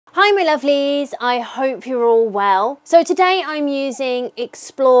Hi my lovelies, I hope you're all well. So today I'm using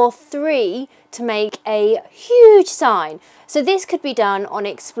Explore 3 to make a huge sign. So this could be done on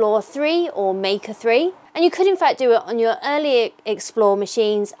Explore 3 or Maker 3. And you could in fact do it on your early Explore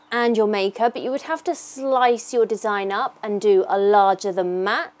machines and your Maker, but you would have to slice your design up and do a larger than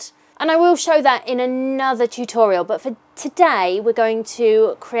mat. And I will show that in another tutorial, but for today we're going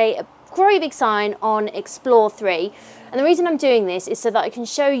to create a great big sign on Explore 3. And the reason I'm doing this is so that I can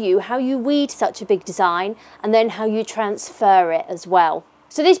show you how you weed such a big design and then how you transfer it as well.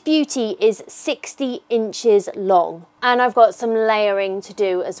 So this beauty is 60 inches long and I've got some layering to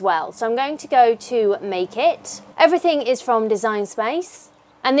do as well. So I'm going to go to Make It. Everything is from Design Space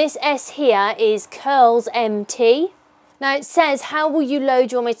and this S here is Curls MT. Now it says, how will you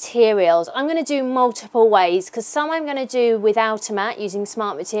load your materials? I'm going to do multiple ways because some I'm going to do without a mat using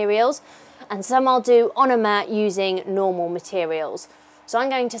smart materials and some I'll do on a mat using normal materials. So I'm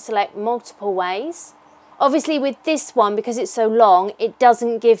going to select multiple ways. Obviously with this one, because it's so long, it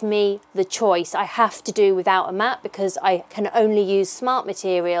doesn't give me the choice. I have to do without a mat because I can only use smart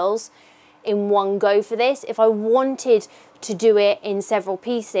materials in one go for this. If I wanted to do it in several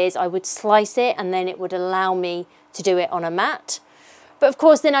pieces, I would slice it and then it would allow me to do it on a mat. But of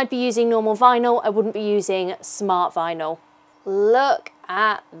course then I'd be using normal vinyl, I wouldn't be using smart vinyl. Look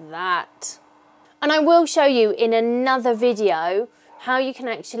at that. And I will show you in another video how you can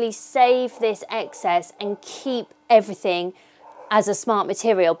actually save this excess and keep everything as a smart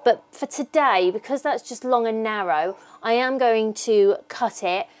material. But for today, because that's just long and narrow, I am going to cut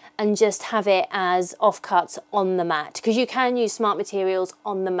it and just have it as offcuts on the mat, because you can use smart materials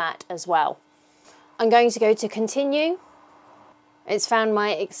on the mat as well. I'm going to go to Continue. It's found my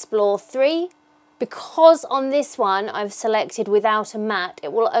Explore 3. Because on this one I've selected without a mat,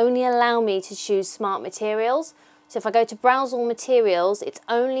 it will only allow me to choose smart materials. So if I go to Browse All Materials, it's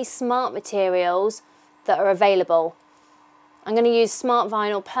only smart materials that are available. I'm going to use Smart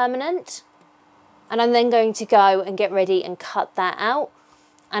Vinyl Permanent, and I'm then going to go and get ready and cut that out,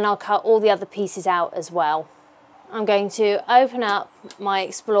 and I'll cut all the other pieces out as well. I'm going to open up my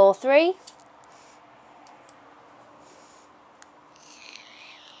Explore 3.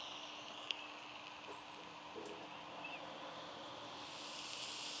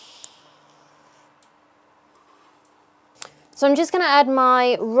 So I'm just going to add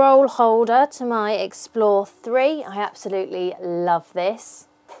my roll holder to my Explore 3. I absolutely love this.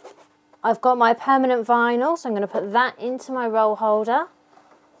 I've got my permanent vinyl, so I'm going to put that into my roll holder.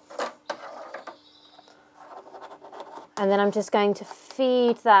 And then I'm just going to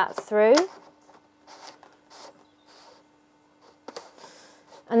feed that through.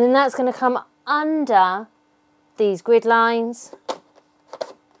 And then that's going to come under these grid lines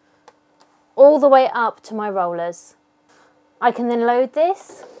all the way up to my rollers. I can then load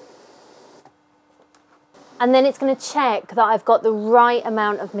this, and then it's going to check that I've got the right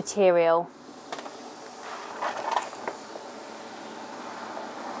amount of material.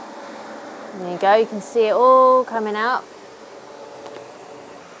 There you go, you can see it all coming up.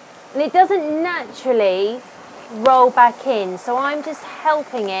 And it doesn't naturally roll back in, so I'm just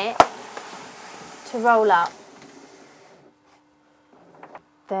helping it to roll up.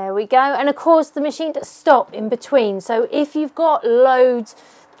 There we go, and of course the machine does stop in between, so if you've got loads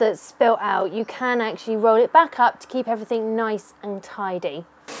that's spilt out, you can actually roll it back up to keep everything nice and tidy.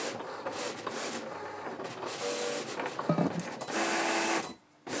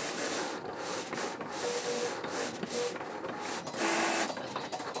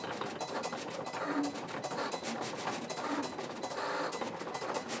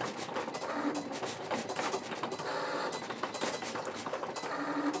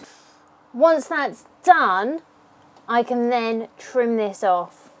 Once that's done, I can then trim this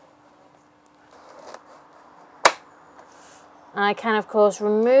off. And I can of course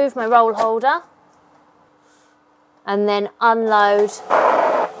remove my roll holder and then unload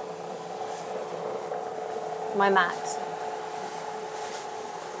my mat.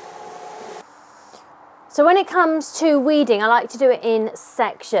 So when it comes to weeding, I like to do it in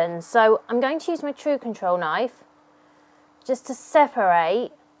sections. So I'm going to use my True Control knife just to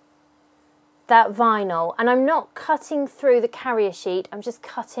separate that vinyl, and I'm not cutting through the carrier sheet, I'm just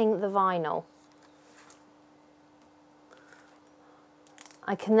cutting the vinyl.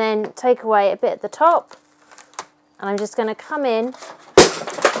 I can then take away a bit at the top, and I'm just going to come in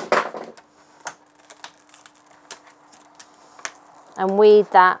and weed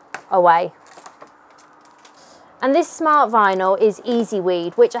that away. And this smart vinyl is Easy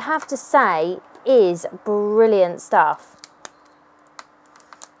Weed, which I have to say is brilliant stuff.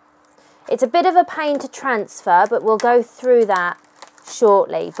 It's a bit of a pain to transfer, but we'll go through that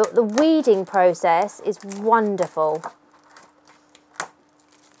shortly, but the weeding process is wonderful.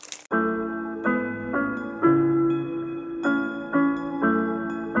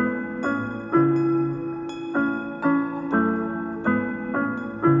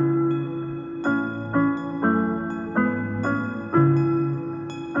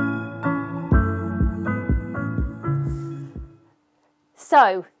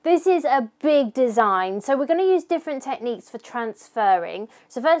 So this is a big design, so we're going to use different techniques for transferring.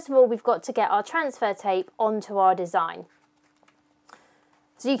 So first of all, we've got to get our transfer tape onto our design.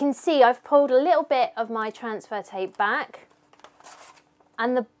 So you can see I've pulled a little bit of my transfer tape back,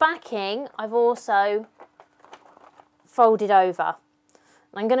 and the backing I've also folded over.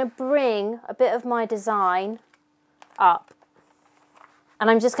 I'm going to bring a bit of my design up,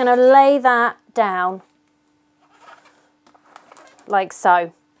 and I'm just going to lay that down like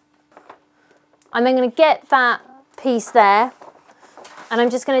so. I'm then going to get that piece there, and I'm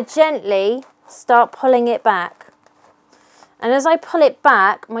just going to gently start pulling it back. And as I pull it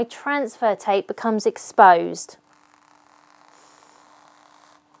back, my transfer tape becomes exposed.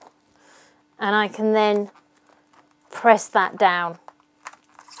 And I can then press that down.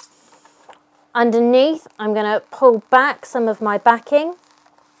 Underneath, I'm going to pull back some of my backing.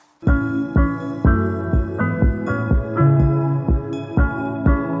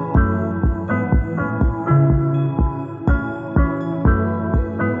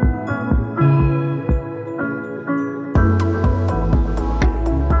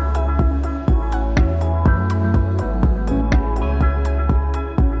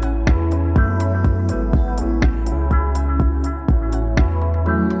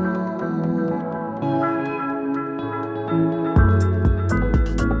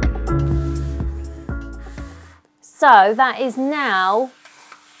 So that is now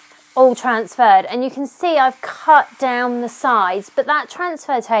all transferred, and you can see I've cut down the sides, but that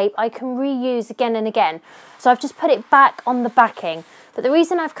transfer tape I can reuse again and again. So I've just put it back on the backing, but the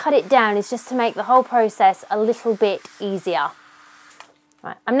reason I've cut it down is just to make the whole process a little bit easier.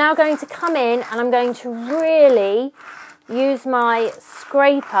 Right, I'm now going to come in and I'm going to really use my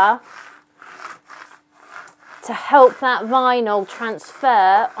scraper to help that vinyl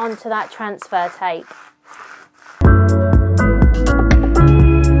transfer onto that transfer tape.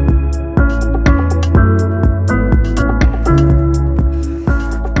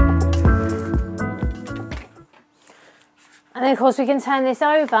 And then of course we can turn this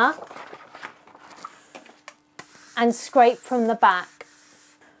over and scrape from the back.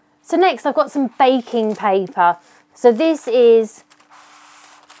 So next I've got some baking paper. So this is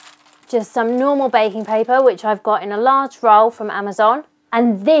just some normal baking paper which I've got in a large roll from Amazon.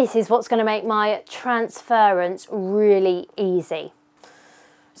 And this is what's going to make my transference really easy.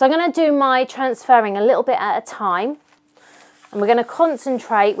 So I'm going to do my transferring a little bit at a time. And we're going to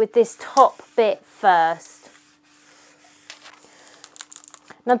concentrate with this top bit first.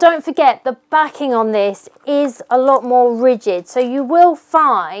 Now don't forget, the backing on this is a lot more rigid, so you will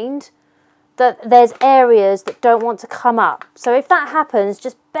find that there's areas that don't want to come up. So if that happens,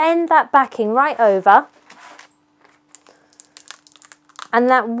 just bend that backing right over, and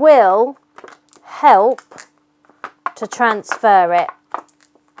that will help to transfer it.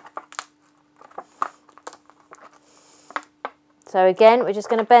 So again, we're just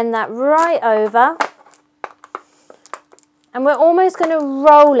going to bend that right over. And we're almost going to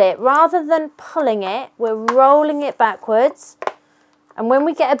roll it. Rather than pulling it, we're rolling it backwards. And when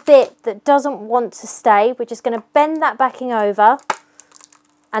we get a bit that doesn't want to stay, we're just going to bend that backing over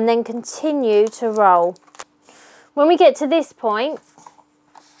and then continue to roll. When we get to this point,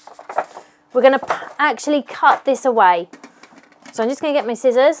 we're going to actually cut this away. So I'm just going to get my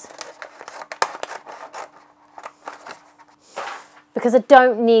scissors, because I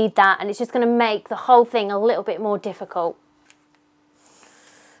don't need that, and it's just going to make the whole thing a little bit more difficult.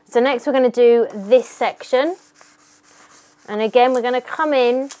 So next we're going to do this section, and again we're going to come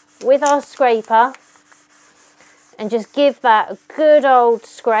in with our scraper and just give that a good old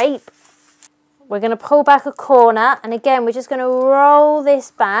scrape. We're going to pull back a corner, and again we're just going to roll this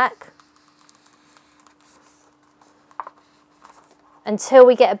back until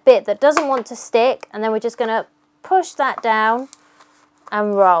we get a bit that doesn't want to stick, and then we're just going to push that down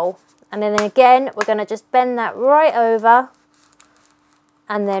and roll. And then again we're going to just bend that right over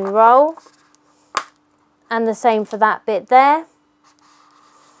and then roll, and the same for that bit there,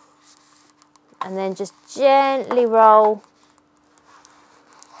 and then just gently roll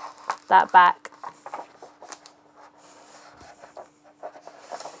that back.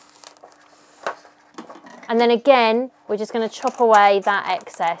 And then again we're just going to chop away that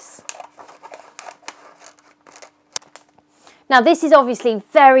excess. Now this is obviously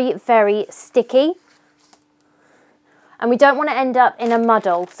very, very sticky and we don't want to end up in a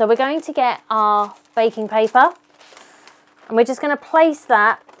muddle. So we're going to get our baking paper and we're just going to place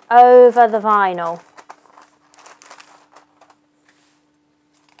that over the vinyl.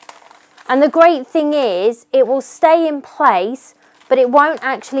 And the great thing is it will stay in place, but it won't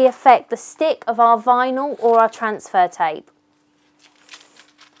actually affect the stick of our vinyl or our transfer tape.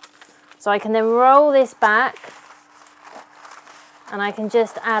 So I can then roll this back and I can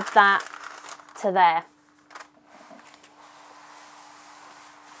just add that to there.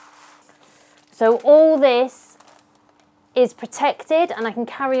 So all this is protected and I can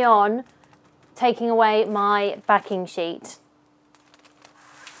carry on taking away my backing sheet.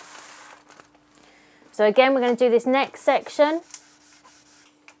 So again, we're going to do this next section.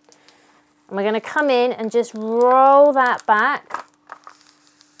 And we're going to come in and just roll that back.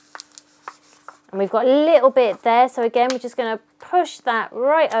 And we've got a little bit there. So again, we're just going to push that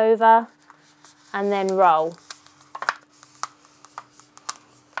right over and then roll.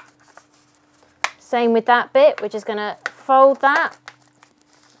 Same with that bit. We're just going to fold that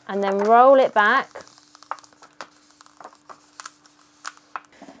and then roll it back.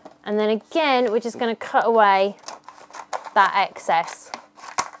 And then again, we're just going to cut away that excess.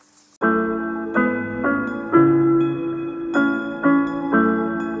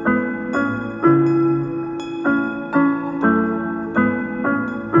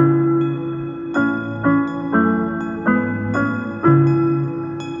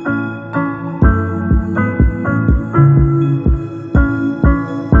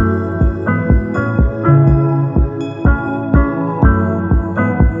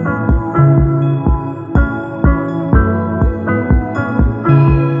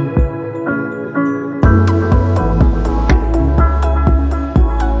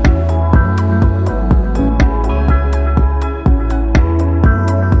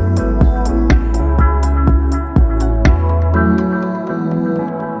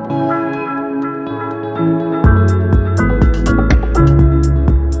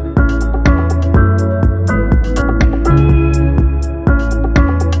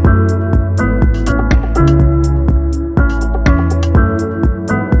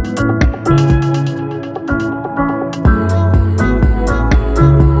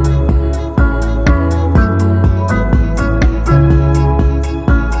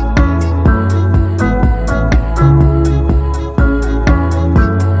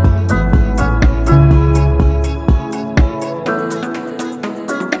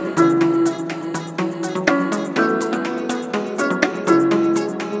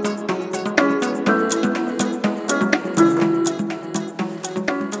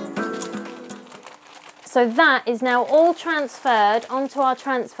 So that is now all transferred onto our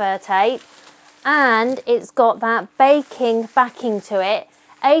transfer tape and it's got that baking backing to it.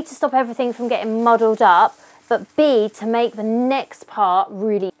 A, to stop everything from getting muddled up, but B, to make the next part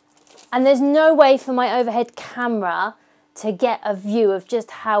really... And there's no way for my overhead camera to get a view of just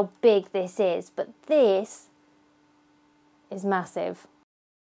how big this is, but this is massive.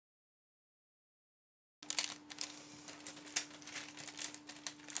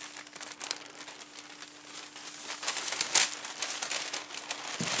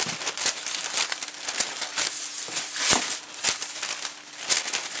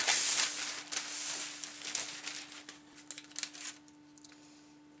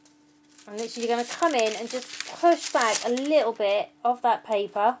 I'm literally going to come in and just push back a little bit of that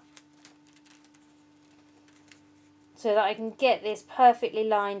paper so that I can get this perfectly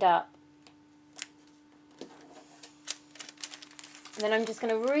lined up. And then I'm just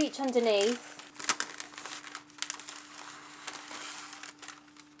going to reach underneath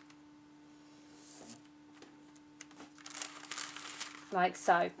like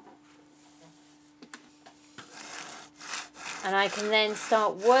so. And I can then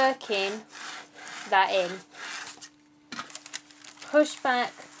start working that in. Push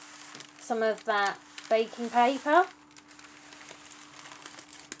back some of that baking paper.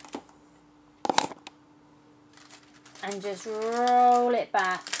 And just roll it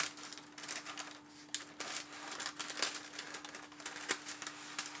back.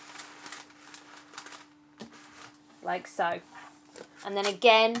 Like so. And then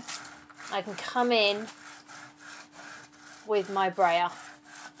again, I can come in with my brayer.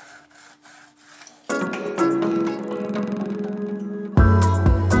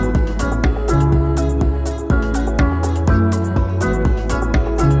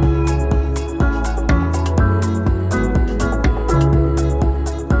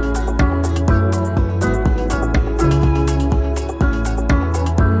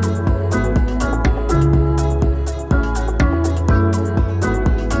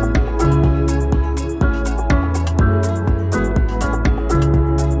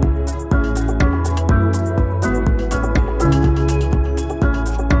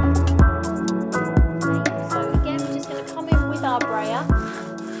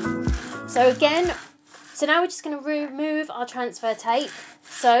 So again, so now we're just going to remove our transfer tape.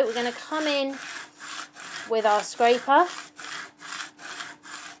 So we're going to come in with our scraper.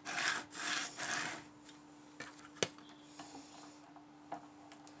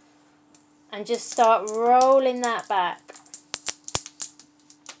 And just start rolling that back.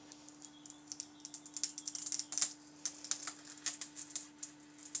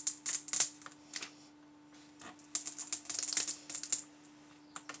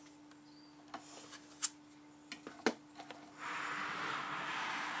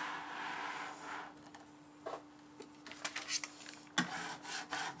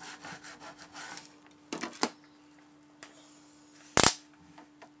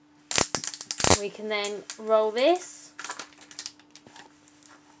 We can then roll this.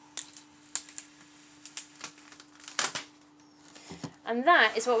 And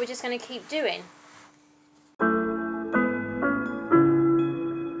that is what we're just going to keep doing.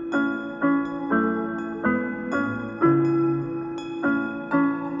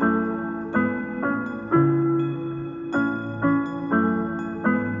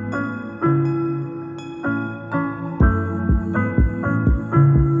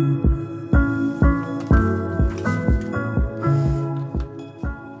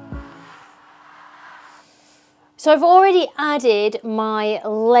 So I've already added my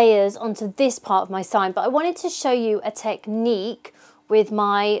layers onto this part of my sign, but I wanted to show you a technique with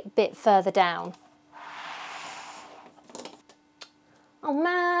my bit further down. Oh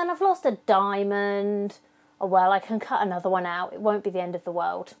man, I've lost a diamond. Oh well, I can cut another one out. It won't be the end of the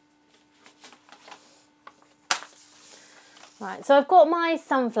world. Right, so I've got my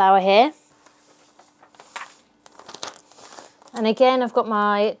sunflower here. And again, I've got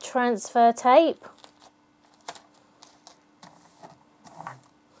my transfer tape.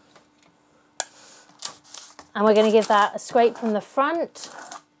 And we're going to give that a scrape from the front,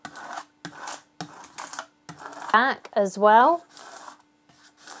 back as well.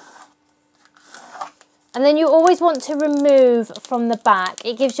 And then you always want to remove from the back.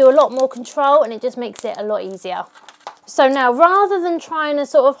 It gives you a lot more control and it just makes it a lot easier. So now, rather than trying to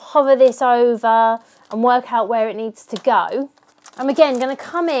sort of hover this over and work out where it needs to go, I'm again going to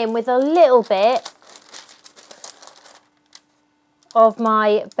come in with a little bit of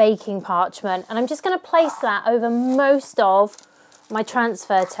my baking parchment, and I'm just going to place that over most of my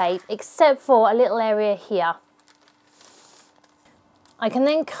transfer tape except for a little area here. I can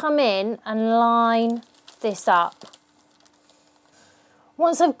then come in and line this up.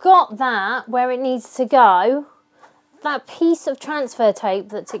 Once I've got that where it needs to go, that piece of transfer tape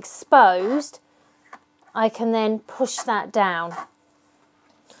that's exposed, I can then push that down.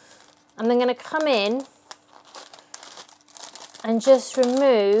 I'm then going to come in and just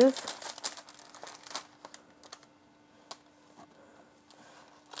remove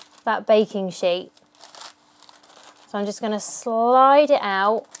that baking sheet. So I'm just going to slide it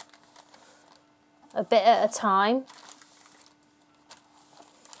out a bit at a time.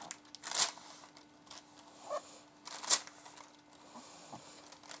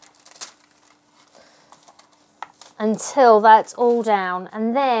 Until that's all down,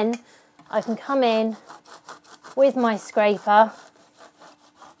 and then I can come in with my scraper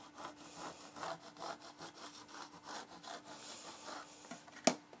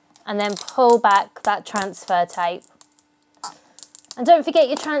and then pull back that transfer tape. And don't forget,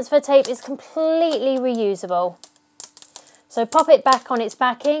 your transfer tape is completely reusable. So pop it back on its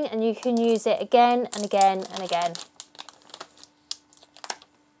backing and you can use it again and again and again.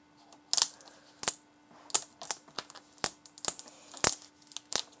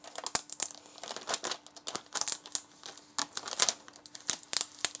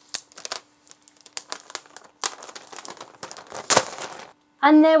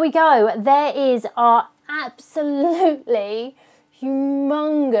 And there we go. There is our absolutely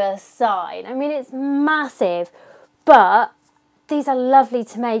humongous sign. I mean, it's massive, but these are lovely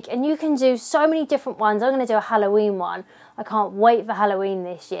to make, and you can do so many different ones. I'm going to do a Halloween one. I can't wait for Halloween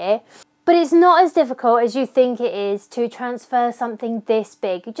this year. But it's not as difficult as you think it is to transfer something this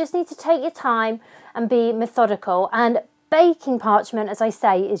big. You just need to take your time and be methodical. And baking parchment, as I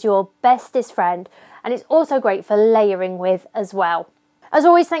say, is your bestest friend, and it's also great for layering with as well. As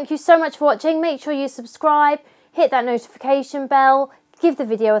always, thank you so much for watching. Make sure you subscribe, hit that notification bell, give the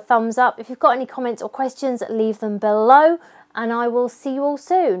video a thumbs up. If you've got any comments or questions, leave them below, and I will see you all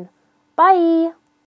soon. Bye!